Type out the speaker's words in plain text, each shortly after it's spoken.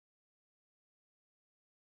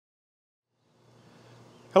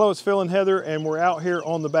Hello, it's Phil and Heather, and we're out here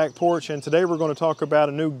on the back porch, and today we're going to talk about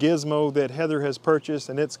a new gizmo that Heather has purchased,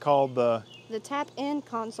 and it's called the TAP-in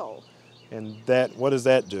Console. And what does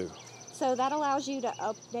that do? So that allows you to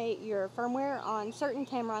update your firmware on certain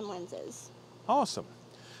Tamron lenses. Awesome.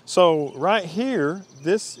 So right here,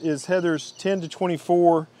 this is Heather's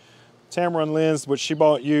 10-24 Tamron lens, which she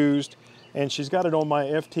bought used, and she's got it on my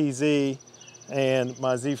FTZ and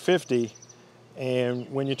my Z50. And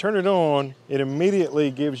when you turn it on, it immediately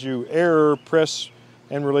gives you error, press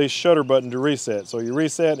and release shutter button to reset. So you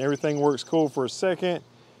reset and everything works cool for a second,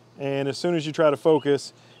 and as soon as you try to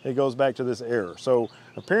focus, it goes back to this error. So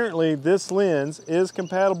apparently this lens is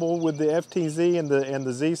compatible with the FTZ and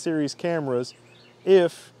the Z series cameras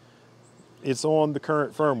if it's on the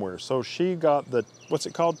current firmware. So she got the, what's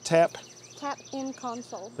it called, TAP-in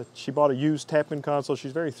Console. She bought a used tap-in console.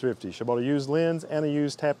 She's very thrifty. She bought a used lens and a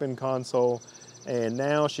used tap-in console, and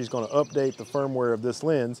now she's going to update the firmware of this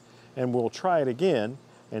lens, and we'll try it again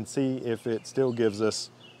and see if it still gives us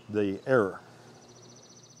the error.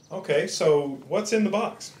 Okay, so what's in the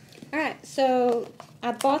box? Alright, so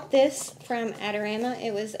I bought this from Adorama.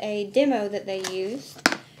 It was a demo that they used.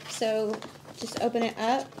 So just open it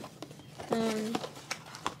up.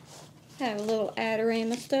 Have a little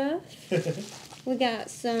Adorama stuff. We got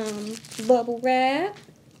some bubble wrap.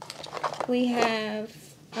 We have,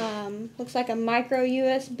 looks like a micro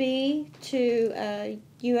USB to a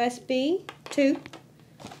USB 2.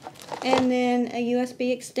 And then a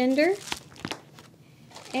USB extender.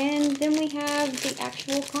 And then we have the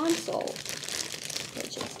actual console,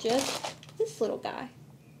 which is just this little guy.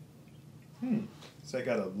 So it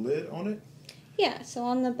got a lid on it? Yeah, so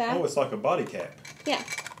on the back. Oh, it's like a body cap. Yeah,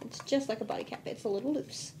 it's just like a body cap. It's a little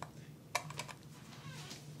loose.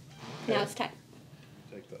 Okay. Now it's tight.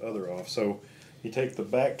 Take the other off. So you take the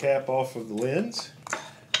back cap off of the lens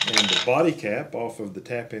and the body cap off of the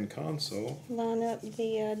tap-in console. Line up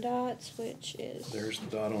the dots, which is... There's the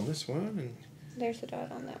dot on this one. And there's the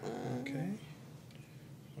dot on that one. okay.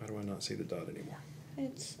 Why do I not see the dot anymore?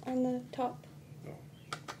 It's on the top. Oh.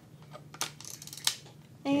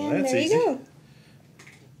 And that's there you easy. go.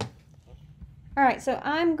 Alright, so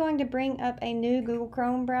I'm going to bring up a new Google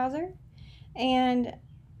Chrome browser, and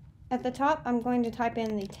at the top I'm going to type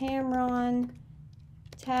in the Tamron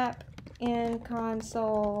TAP-in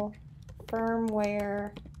Console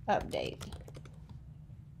firmware update.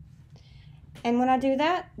 And when I do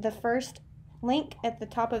that, the first link at the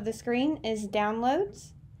top of the screen is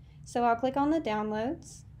downloads. So I'll click on the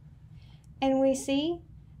downloads, and we see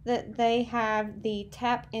that they have the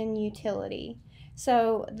tap-in utility.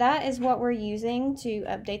 So that is what we're using to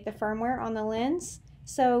update the firmware on the lens.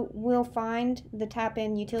 So we'll find the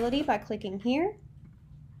tap-in utility by clicking here.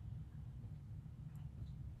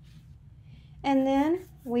 And then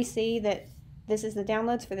we see that this is the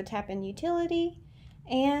downloads for the tap-in utility,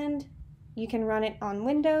 and you can run it on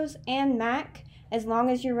Windows and Mac as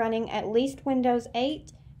long as you're running at least Windows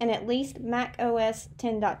 8 and at least Mac OS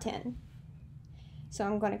 10.10. So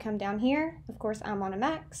I'm going to come down here. Of course, I'm on a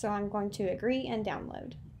Mac, so I'm going to agree and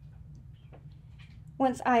download.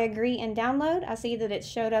 Once I agree and download, I see that it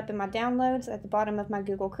showed up in my downloads at the bottom of my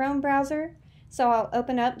Google Chrome browser. So I'll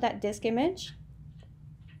open up that disk image.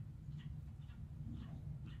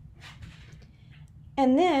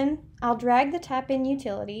 And then I'll drag the tap-in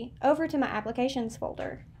utility over to my applications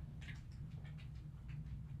folder.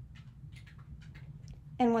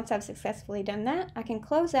 And once I've successfully done that, I can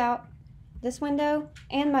close out this window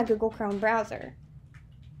and my Google Chrome browser.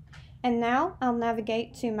 And now I'll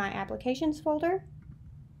navigate to my applications folder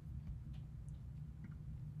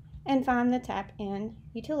and find the tap-in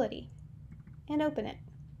utility and open it.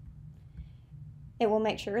 It will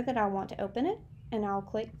make sure that I want to open it, and I'll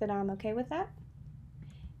click that I'm okay with that.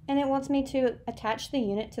 And it wants me to attach the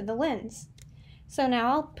unit to the lens. So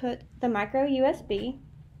now I'll put the micro USB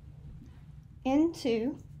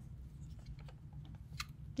into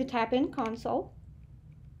the tap-in console,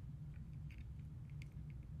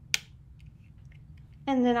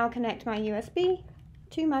 and then I'll connect my USB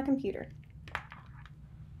to my computer.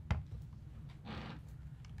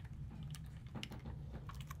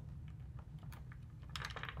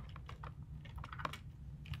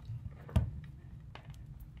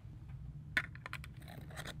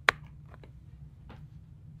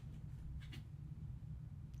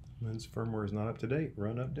 Lens firmware is not up to date.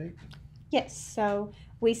 Run update. Yes, so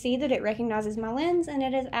we see that it recognizes my lens, and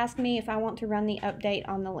it has asked me if I want to run the update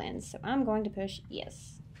on the lens. So I'm going to push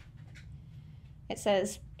yes. It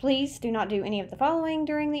says, please do not do any of the following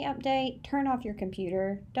during the update. Turn off your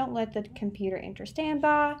computer. Don't let the computer enter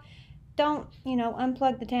standby. Don't,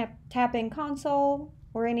 unplug the tap-in console.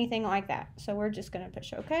 or anything like that. So we're just going to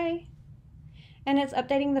push OK. And it's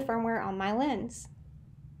updating the firmware on my lens.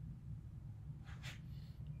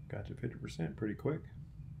 Got to 50% pretty quick.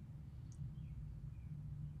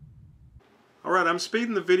 Alright, I'm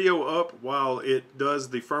speeding the video up while it does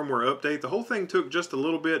the firmware update. The whole thing took just a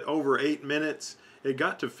little bit over 8 minutes. It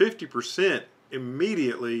got to 50%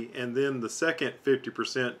 immediately, and then the second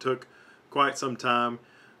 50% took quite some time.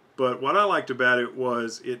 But what I liked about it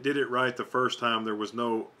was it did it right the first time. There was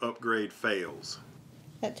no upgrade fails.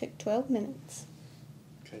 That took 12 minutes.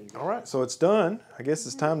 Okay. Alright, so it's done. I guess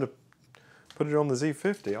it's time to put it on the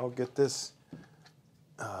Z50. I'll get this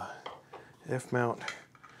F-mount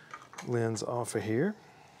lens off of here.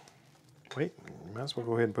 Wait, you might as well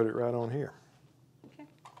go ahead and put it right on here. Okay.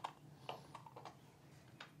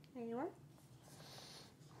 There you are.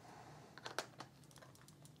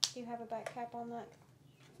 Do you have a back cap on that?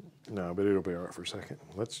 No, but it'll be all right for a second.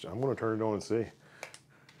 I'm going to turn it on and see.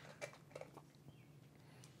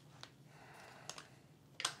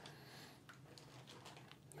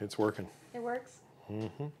 It's working. It works?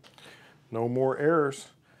 Mm-hmm. No more errors.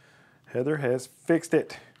 Heather has fixed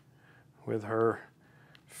it with her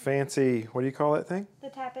fancy, what do you call that thing? The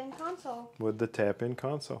tap-in console. With the tap-in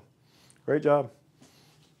console. Great job.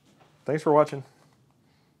 Thanks for watching.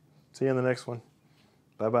 See you in the next one.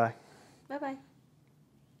 Bye-bye. Bye-bye.